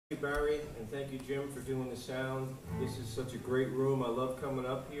Barry, and thank you, Jim, for doing the sound. This is such a great room. I love coming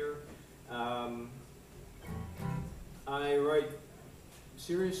up here. I write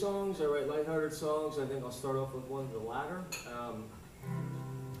serious songs. I write lighthearted songs. I think I'll start off with one of the latter.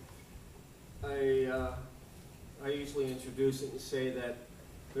 I usually introduce it and say that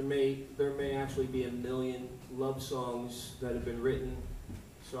there may actually be a million love songs that have been written.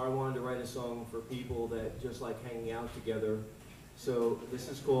 So I wanted to write a song for people that just like hanging out together. So this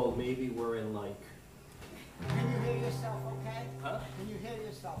is called Maybe We're in Like. Can you hear yourself okay? Huh? Can you hear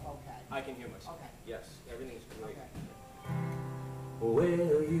yourself okay? I can hear myself. Okay. Yes, everything's great. Okay.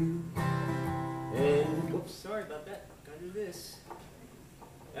 Well, you and whoops, sorry about that. Gotta do this.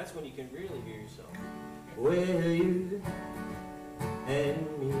 That's when you can really hear yourself. Well, you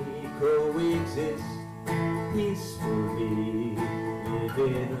and me coexist peacefully,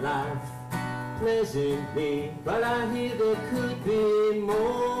 living life pleasantly, but I hear there could be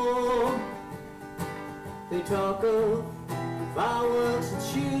more. They talk of fireworks and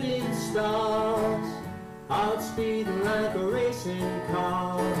shooting stars, hearts beating like a racing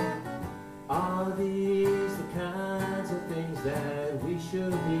car. Are these the kinds of things that we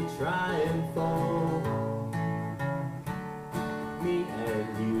should be trying for? Me and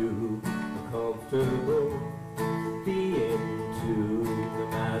you are comfortable being two, no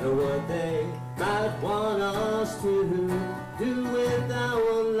matter what they might want us to do with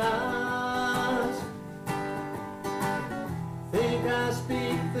our lives. Think I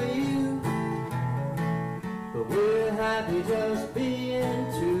speak for you, but we're happy just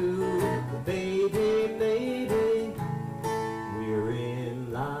being two. Baby, maybe we're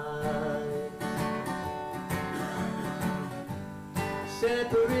in line.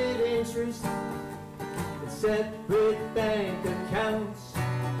 Separate interests and separate bank accounts.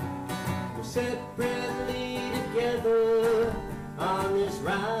 We're separately together on this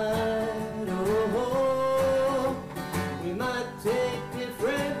ride. Oh, we might take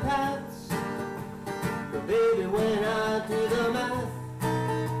different paths, but baby, when I do the math,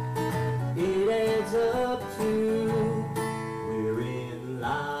 it adds up to we're in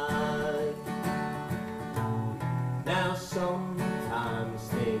line. Now sometimes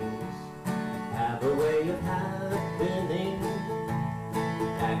things have a way of happening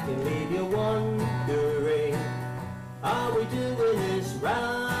that can leave you wondering, are we doing this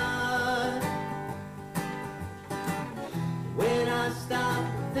right? When I stop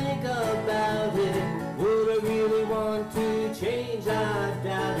and think about it, would I really want to change? I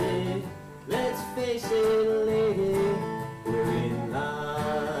doubt it. Let's face it, lady, we're in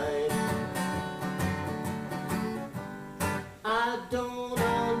line. I don't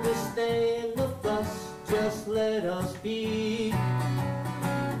understand the fuss, just let us be.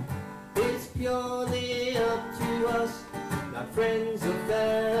 It's purely up to us, not friends or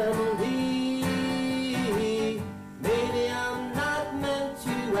family. Maybe I'm not meant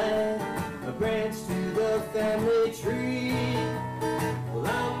to add a branch to the family tree. Well,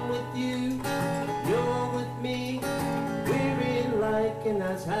 I'm with you, you're with me, we're in like, and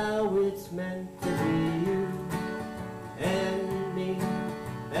that's how it's meant to be. You and me,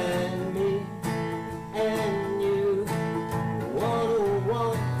 and me, and you.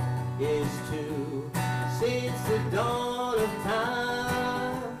 101 is two since the dawn of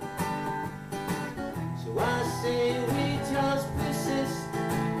time. So I say we just persist,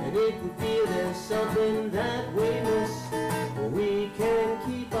 and if we feel there's something that we miss, we can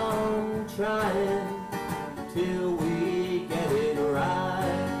keep on trying till we get it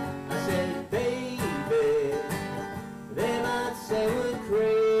right. I said, baby, they might say we're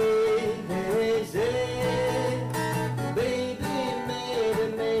crazy. Baby,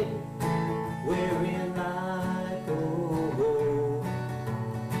 maybe we're in like, oh,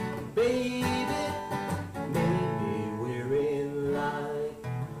 baby, maybe we're in like.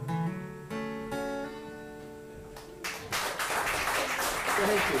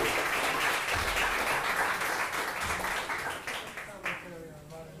 Thank you.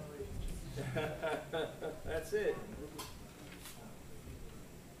 That's it.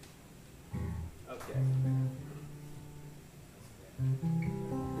 Okay.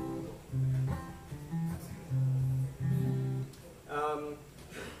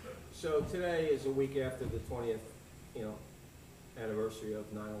 So today is a week after the 20th, anniversary of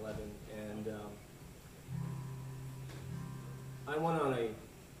 9/11, and I went on a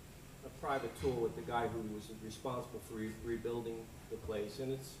private tour with the guy who was responsible for rebuilding the place,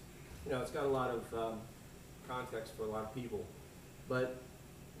 and it's got a lot of context for a lot of people. But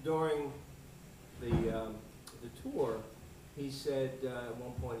during the tour, he said at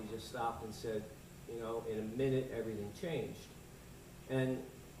one point he just stopped and said, in a minute everything changed. And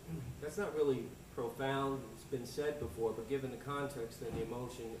that's not really profound. It's been said before, but given the context and the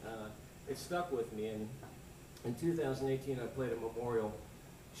emotion, it stuck with me. And in 2018, I played a memorial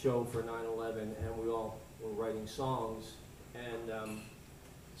show for 9/11, and we all were writing songs. And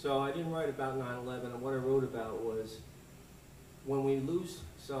so I didn't write about 9/11, and what I wrote about was when we lose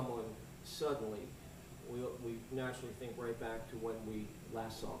someone suddenly, we naturally think right back to when we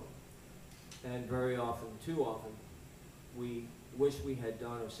last saw them. And very often, too often, we wish we had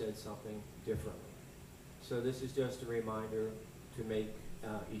done or said something differently. So this is just a reminder to make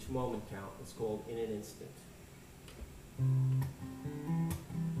each moment count. It's called In an Instant.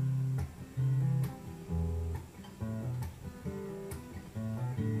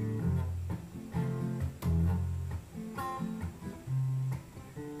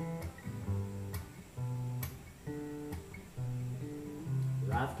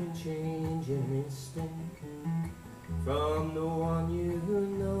 Life can change in an instant from the one you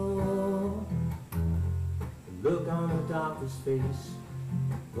know. The look on a doctor's face,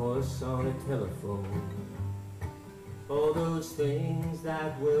 voice on a telephone. All those things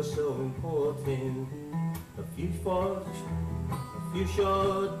that were so important a few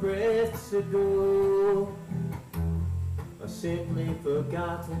short breaths ago are simply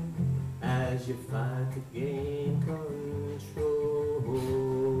forgotten as you fight to gain control.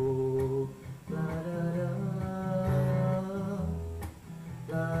 La da da,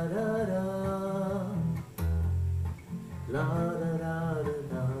 la da da, la da da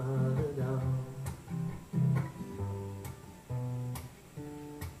da da da.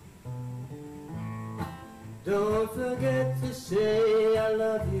 Don't forget to say I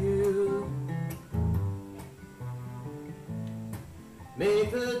love you.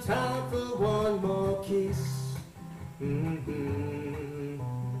 Make the time for one more kiss.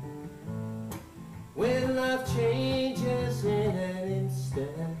 When life changes in an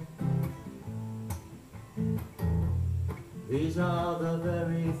instant, these are the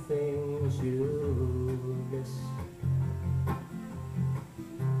very things you miss.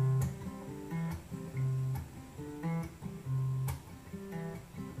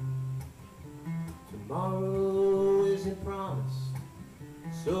 Tomorrow isn't promised,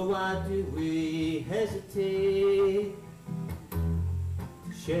 so why do we hesitate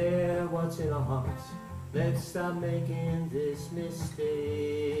to share what's in our hearts? Let's stop making this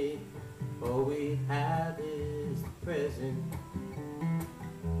mistake. All we have is the present,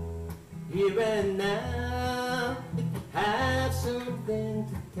 here and now. If you have something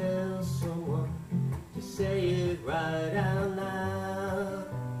to tell someone, just say it right out loud.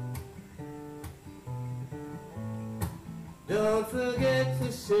 Don't forget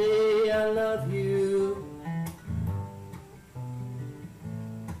to say I love you.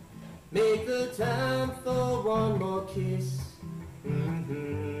 Make the time for one more kiss.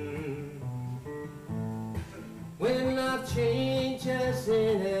 When life changes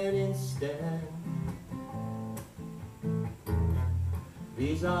in an instant,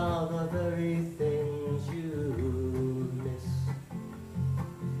 these are the very things you miss.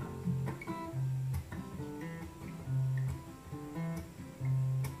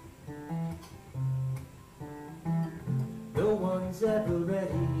 No one's ever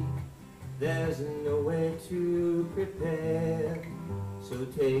ready, there's no way to prepare. So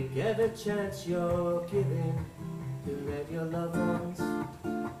take every chance you're given to let your loved ones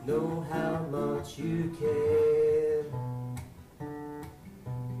know how much you care.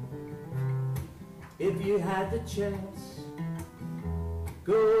 If you had the chance,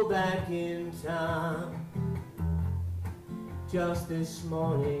 go back in time, just this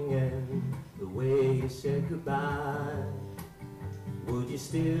morning, and the way you said goodbye. Would you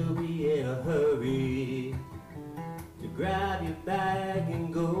still be in a hurry to grab your bag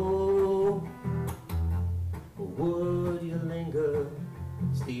and go? Or would you linger,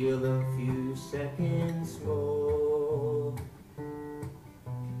 steal a few seconds more?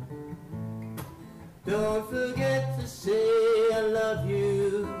 Don't forget to say I love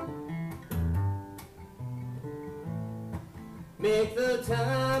you. Make the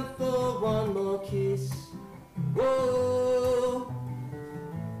time for one more kiss. Whoa.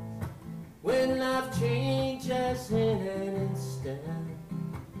 When life changes in an instant,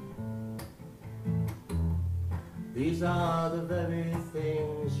 these are the very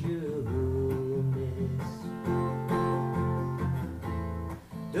things you miss.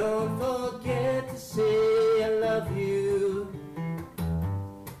 Don't forget to say I love you.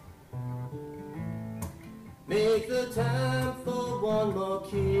 Make the time for one more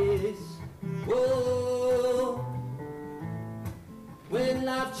kiss. Whoa. When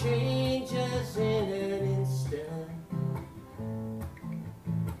life changes in an instant,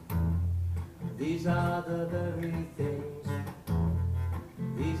 These are the very things,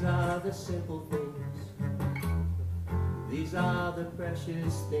 these are the simple things, these are the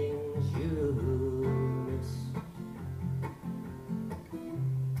precious things you miss.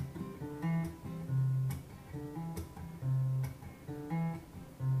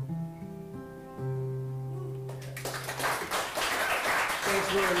 Thanks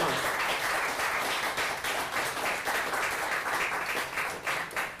very much.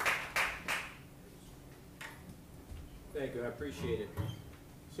 Thank you, I appreciate it.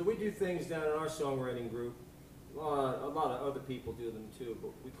 So we do things down in our songwriting group. A lot of other people do them too,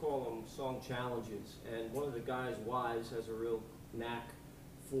 but we call them song challenges. And one of the guys, Wise, has a real knack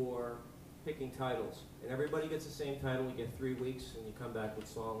for picking titles. And everybody gets the same title. You get 3 weeks, and you come back with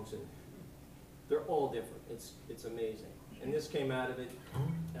songs, and they're all different. It's amazing. And this came out of it.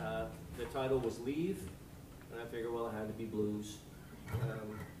 The title was Leave, and I figured, well, it had to be blues.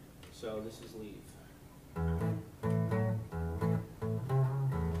 So this is Leave.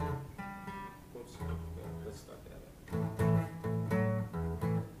 Whoops. Yeah, let's start that.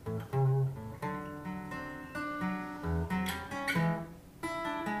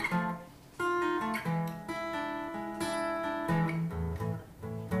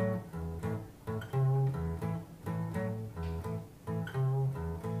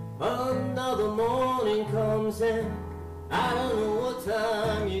 Another morning comes and I don't know what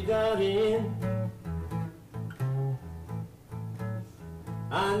time you got in.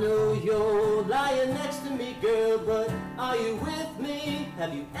 I know you're lying next to me, girl, but are you with me?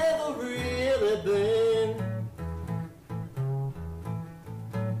 Have you ever really been?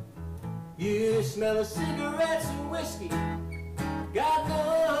 You smell of cigarettes and whiskey, God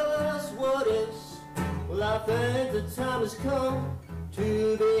knows what is. Well, I think the time has come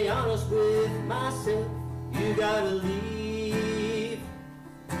to be honest with myself. You gotta leave.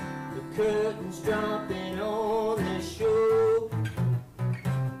 The curtain's dropping on this show.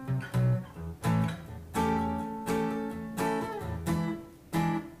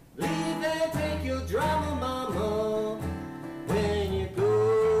 Leave and take your drama, mama, when you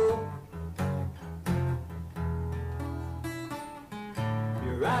go.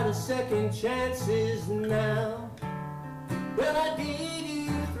 You're out of second chances now. Well, I gave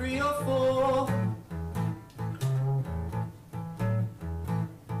you 3 or 4.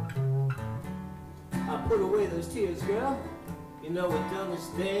 I put away those tears, girl. You know we've done this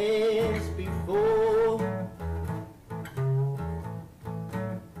dance before.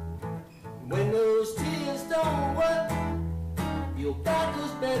 When those tears don't work, you'll got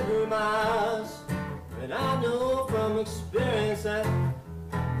those bedroom eyes. And I know from experience that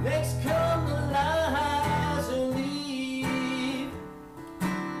next come the lies and leave.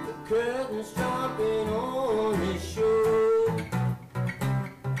 The curtain's dropping on this show.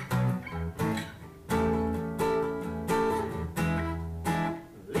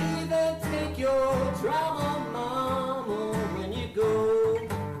 Leave and take your drama, mama, when you go.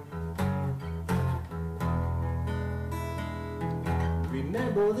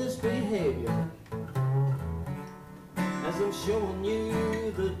 Remember this behavior as I'm showing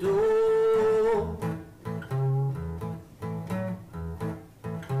you the door.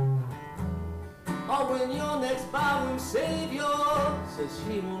 Or when your next barroom savior says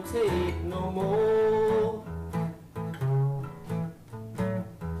he won't take no more.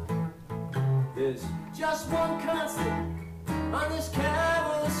 There's just one constant on this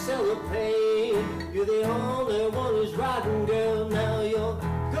carousel of pain. You're the only one who's riding, girl. Now you're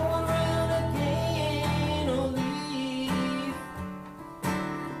going round again. Oh, leave. The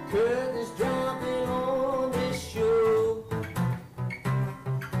curtain's dropping on this show.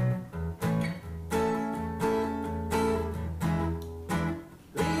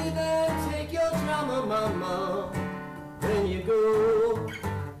 Leave and take your drama, mama, when you go.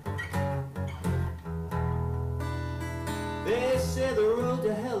 They say the road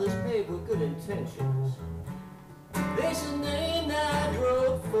to hell is paved with good intentions. They should name that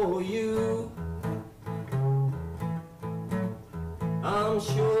road for you. I'm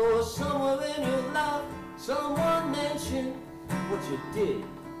sure somewhere in your life someone mentioned what you did,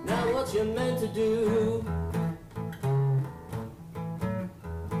 not what you meant to do.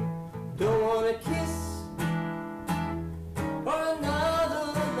 Don't wanna kiss or another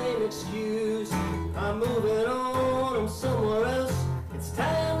lame excuse. I'm moving on, I'm somewhere else. It's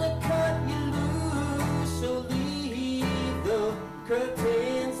time to cut you loose. So leave the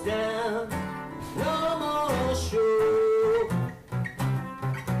curtains down. No more show.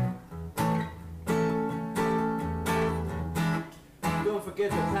 Don't forget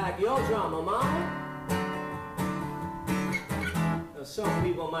to pack your drama, mama. Now some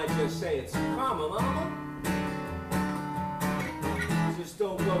people might just say it's karma, mama. Just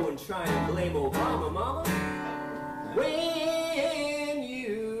don't go and try and blame Obama, mama. When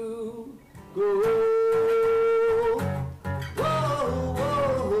you go, whoa,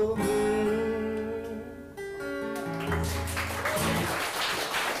 whoa,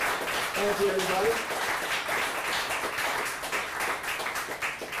 thank you, everybody.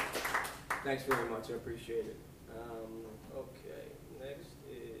 Thanks very much, I appreciate it. Okay, next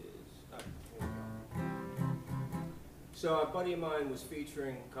is, here we go. So a buddy of mine was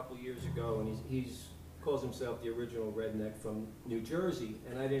featuring a couple years ago, and he's calls himself the original redneck from New Jersey,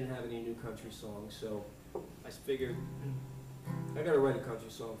 and I didn't have any new country songs, so I figured I gotta write a country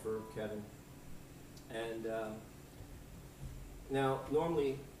song for Kevin. And now,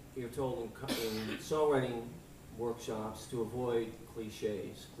 normally you're told in songwriting workshops to avoid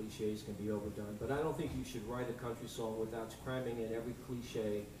cliches. Cliches can be overdone, but I don't think you should write a country song without cramming in every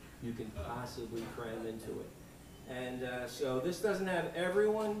cliche you can possibly cram into it. And so this doesn't have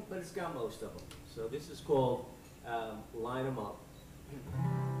everyone, but it's got most of them. So this is called Line 'em Up.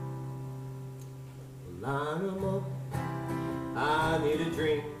 Line 'em up, I need a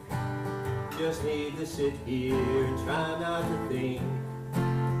drink, just need to sit here and try not to think.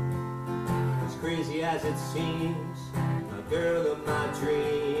 As crazy as it seems, my girl of my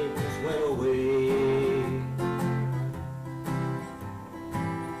dreams went away.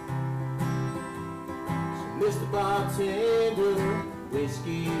 So Mr. Bartender,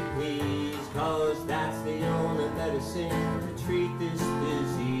 whiskey please, 'cause that's the only medicine to treat this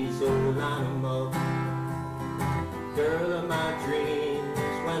disease. Oh, line 'em up, girl of my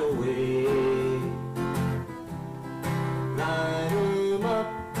dreams went away. Line 'em up,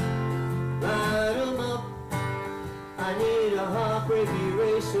 line 'em up, I need a heartbreak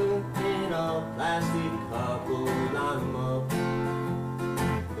eraser in a plastic cup. Oh, line 'em up,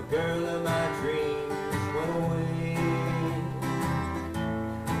 the girl of my dreams went away.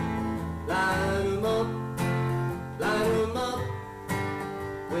 Line 'em up, line 'em up,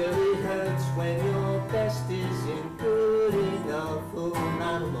 well it hurts when your best isn't good enough. Oh,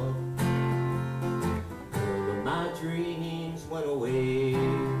 line 'em up, girl of my dreams went away.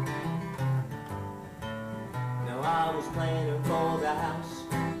 Now I was planning for the house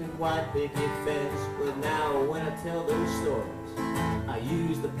and white picket fence, but now when I tell those stories I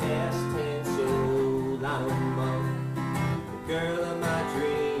use the past tense. So line 'em up, the girl of my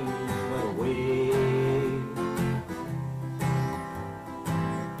dreams went away.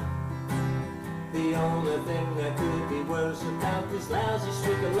 The only thing that could be worse about this lousy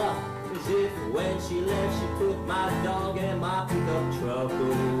streak of luck is if when she left she took my dog and my pickup truck.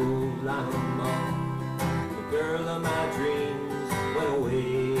 Oh, line 'em up, the girl of my dreams went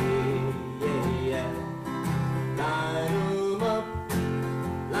away. Yeah, yeah. Line 'em up,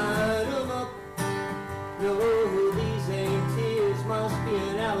 line 'em up, no, these ain't tears, must be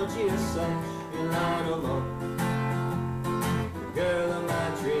an allergy or such. You line 'em up, the girl of my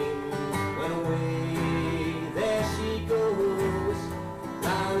dreams went away. There she goes,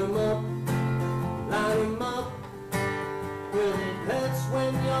 line 'em up, line 'em up, well it hurts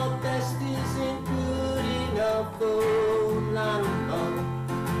when your best isn't good enough. Oh, line 'em up,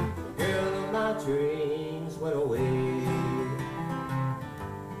 the girl of my dreams went away.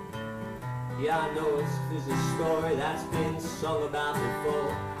 Yeah, I know this is a story that's been sung about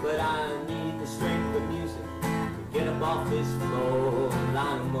before, but I need the strength of music to get up off this floor.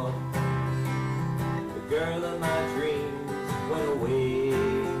 Line 'em up, the girl of my dreams went away.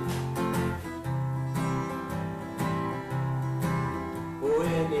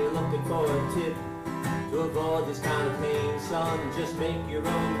 When you're looking for a tip to avoid this kind of pain, son, just make your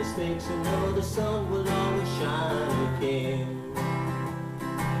own mistakes and know the sun will always shine again.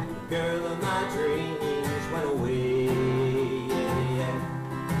 The girl of my dreams went away. Yeah, yeah.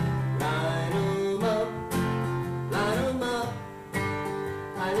 Line 'em up, line 'em up,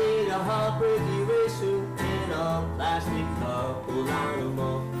 I need a heartbreak eraser in a plastic cup. Oh, line 'em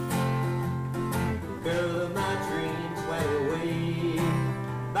up, the girl of my dreams went away.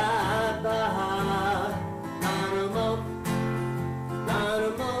 Bye bye. Line 'em up, line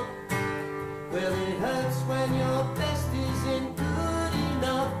 'em up, well it hurts when your best is in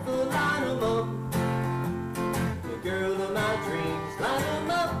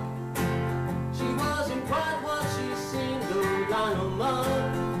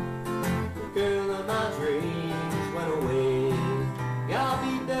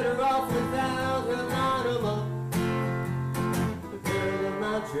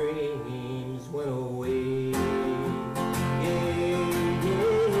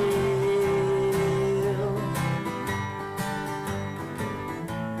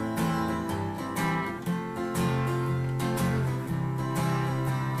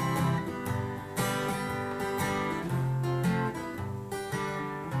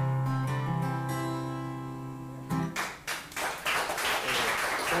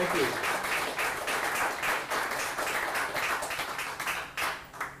Thank you.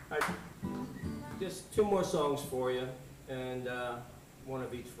 All right, just two more songs for you, and one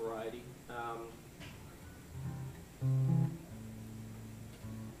of each variety.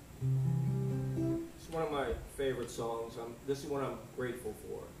 It's one of my favorite songs. This is one I'm grateful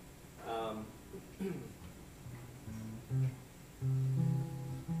for.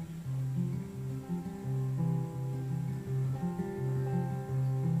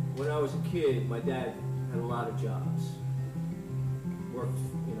 When I was a kid, my dad had a lot of jobs. Worked,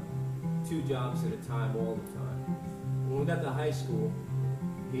 2 jobs at a time all the time. When we got to high school,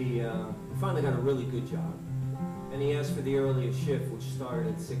 he finally got a really good job. And he asked for the earliest shift, which started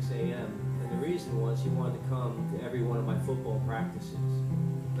at 6 a.m. And the reason was he wanted to come to every one of my football practices.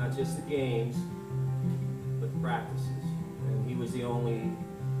 Not just the games, but the practices. And he was the only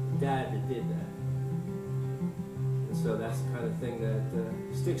dad that did that. And so that's the kind of thing that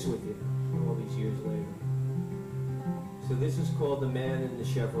sticks with you all these years later. So this is called The Man in the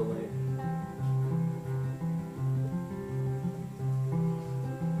Chevrolet.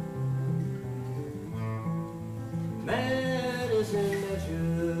 Man isn't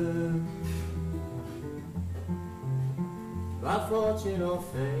measured by fortune or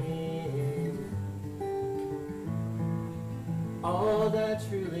fame. All that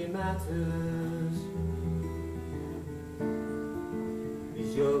truly matters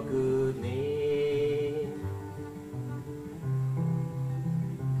is your good name.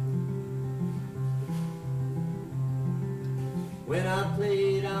 When I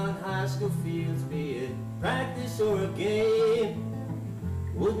played on high school fields, be it practice or a game,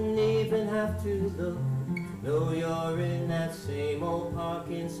 wouldn't even have to look to know you're in that same old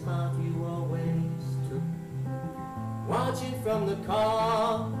parking spot you always took. Watching from the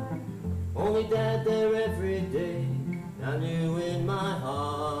car, only dad there every day. I knew in my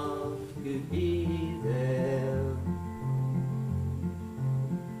heart you'd be there.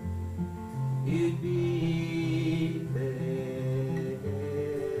 You'd be there.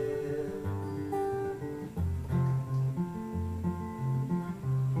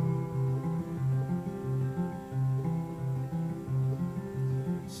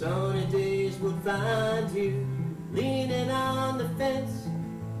 Sunny days would find you leaning on the fence.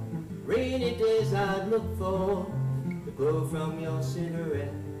 Rainy days I'd look for the glow from your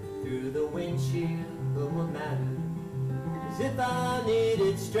cigarette through the windshield. But what mattered is if I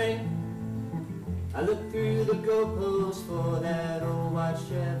needed strength, I looked through the goalposts for that old white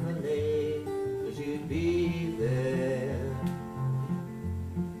Chevrolet, 'cause you'd be there.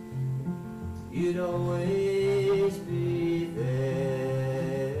 You'd always be there.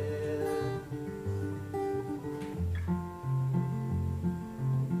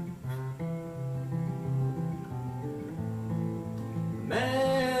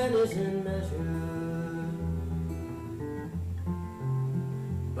 Man isn't measured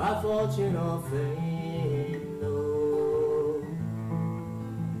by fortune or fame, no.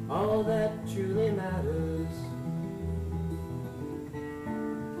 All that truly matters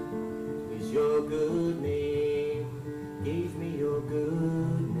is your good name. Gave me your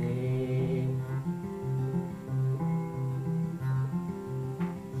good name.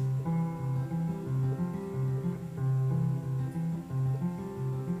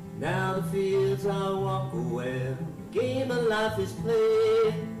 Now the fields I walk where the game of life is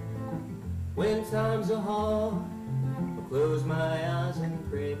played. When times are hard, I'll close my eyes and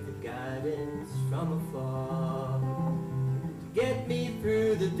pray for guidance from afar to get me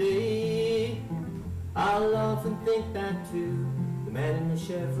through the day. I'll often think back to the man in the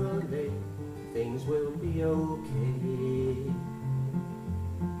Chevrolet. Things will be okay,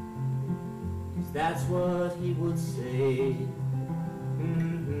 'cause that's what he would say.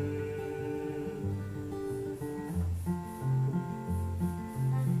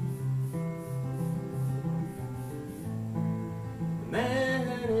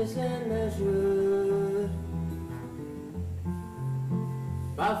 Man isn't measured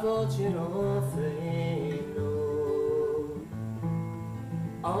by fortune or fame, no.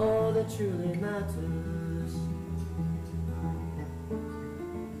 All that truly matters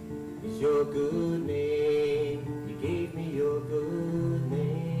is your good name. You gave me your good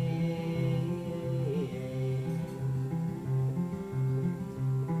name.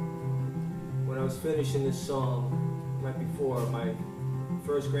 When I was finishing this song, right before my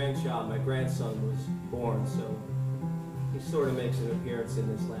first grandchild, my grandson, was born, so he sort of makes an appearance in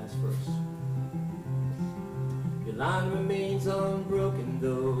this last verse. Your line remains unbroken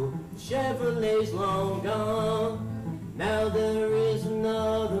though the Chevrolet's long gone. Now there is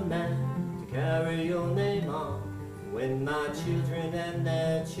another man to carry your name on. When my children and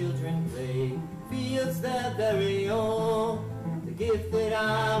their where children play, fields their very own. The gift that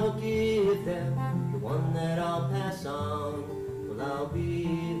I will give them, the one that I'll pass on, well, I'll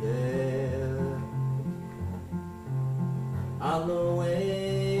be there. I'll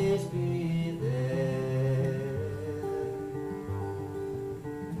always be there.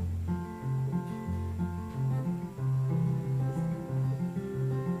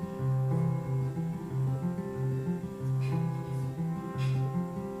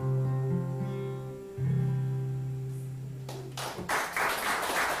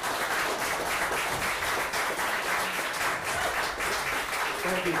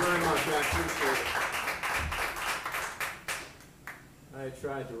 Thank you very much. I appreciate it. I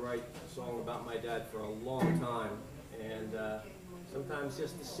tried to write a song about my dad for a long time, and sometimes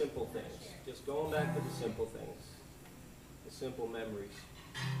just the simple things, just going back to the simple things, the simple memories.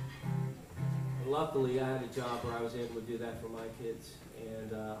 And luckily, I had a job where I was able to do that for my kids,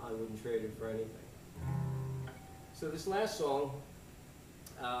 and I wouldn't trade it for anything. So this last song,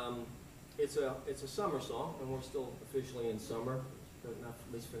 it's a summer song, and we're still officially in summer, but not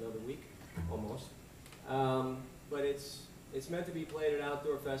at least for another week, almost. But it's meant to be played at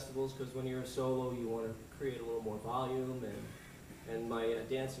outdoor festivals because when you're a solo, you want to create a little more volume, and my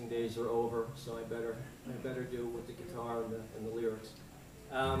dancing days are over, so I better do it with the guitar and the lyrics.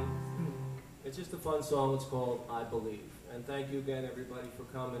 It's just a fun song. It's called "I Believe," and thank you again, everybody, for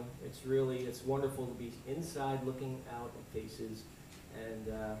coming. It's wonderful to be inside, looking out at faces,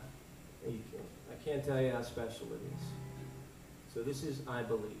 and I can't tell you how special it is. So this is "I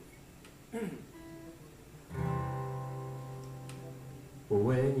Believe."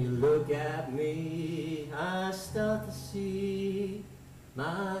 When you look at me, I start to see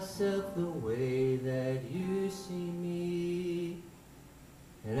myself the way that you see me.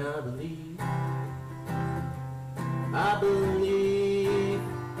 And I believe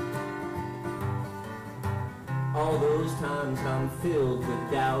all those times I'm filled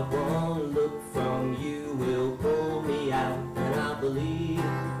with doubt, one look from you will pull me out. And I believe,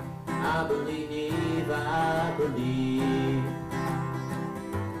 I believe, I believe.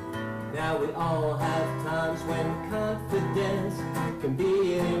 Now we all have times when confidence can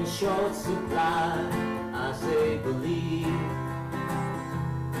be in short supply. I say believe,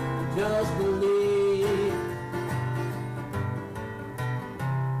 just believe.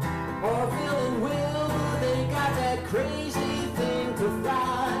 Or feeling will, they got that crazy thing to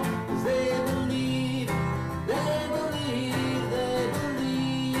fly. 'Cause they believe, they believe, they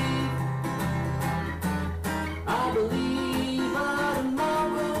believe. I believe our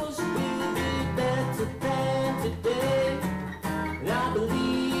tomorrows will be better than today. And I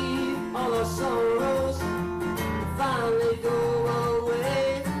believe all our sorrows will finally go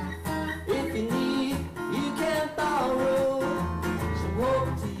away. If you need, you can borrow some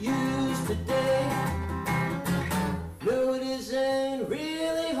hope to use today. No, it isn't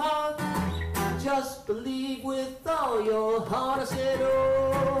really hard. Just believe with all your heart. I said,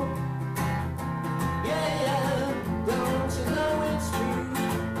 oh, yeah, don't you know it's true?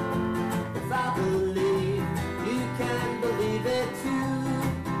 If I believe, you can believe it too.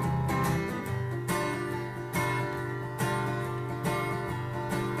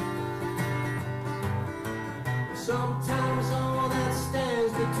 Sometimes all that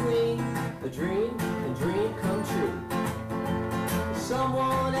stands between a dream and dream come true.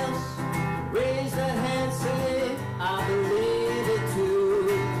 Someone else raise their hand, say, I believe it too.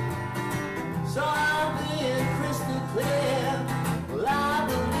 So I'm being crystal clear. Well, I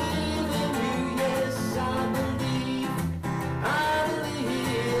believe in you, yes, I believe, I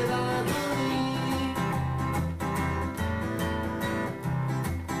believe, I believe.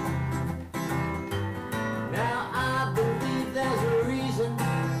 Now I believe there's a reason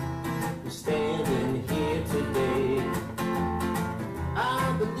we're standing here today. I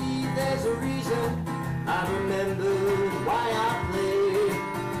believe there's a reason I remember why I played.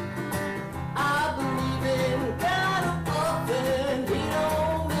 I believe in God above and He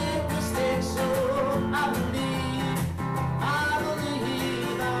don't make mistakes. So I believe, I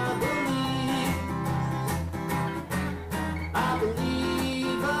believe, I believe. I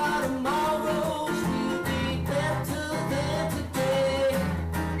believe our tomorrows will be better than today.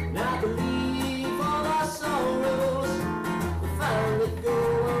 And I believe all our sorrows will finally go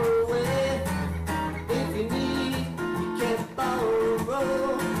away. If you need, you can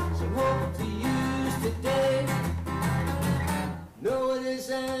borrow some hope to use today. No, it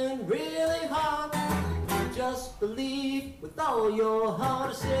isn't really hard. You just believe with all your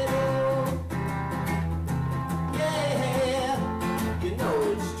heart. I said, oh, yeah, you know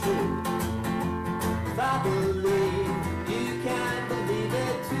it's true. If I believe, you can believe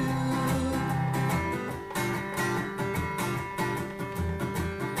it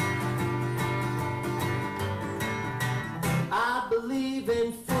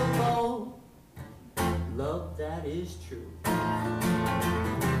is true.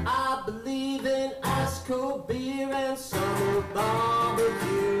 I believe in ice cold beer and summer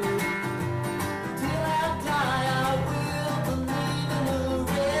barbecue. Till I die, I will believe in the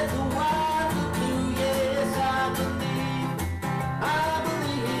red, the white, the blue. Yes, I believe, I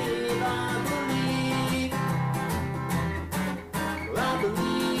believe, I believe. Well, I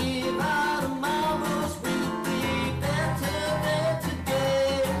believe our tomorrows will be better than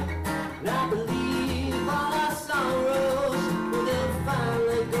today. And I believe all our sorrows will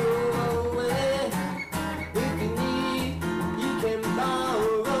finally go away. If you need, you can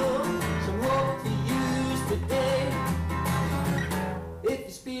borrow some hope to use today. If your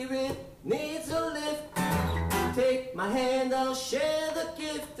spirit needs a lift, take my hand, I'll share the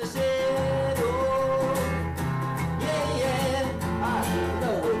gift. I said, oh, yeah, yeah, I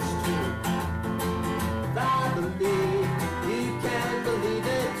know it's true. If I believe, you can believe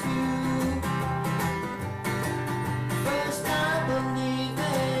it too. First I believe,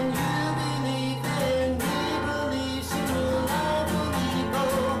 then you believe, then we believe, soon I believe,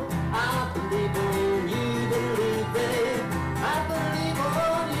 oh, I believe on you believe it. I believe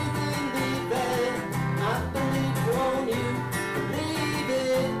on you believe it. I believe on you believe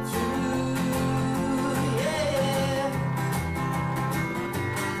it too, yeah.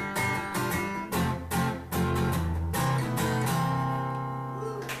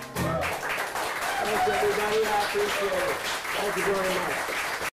 Thanks everybody, I appreciate it. Thank you very much.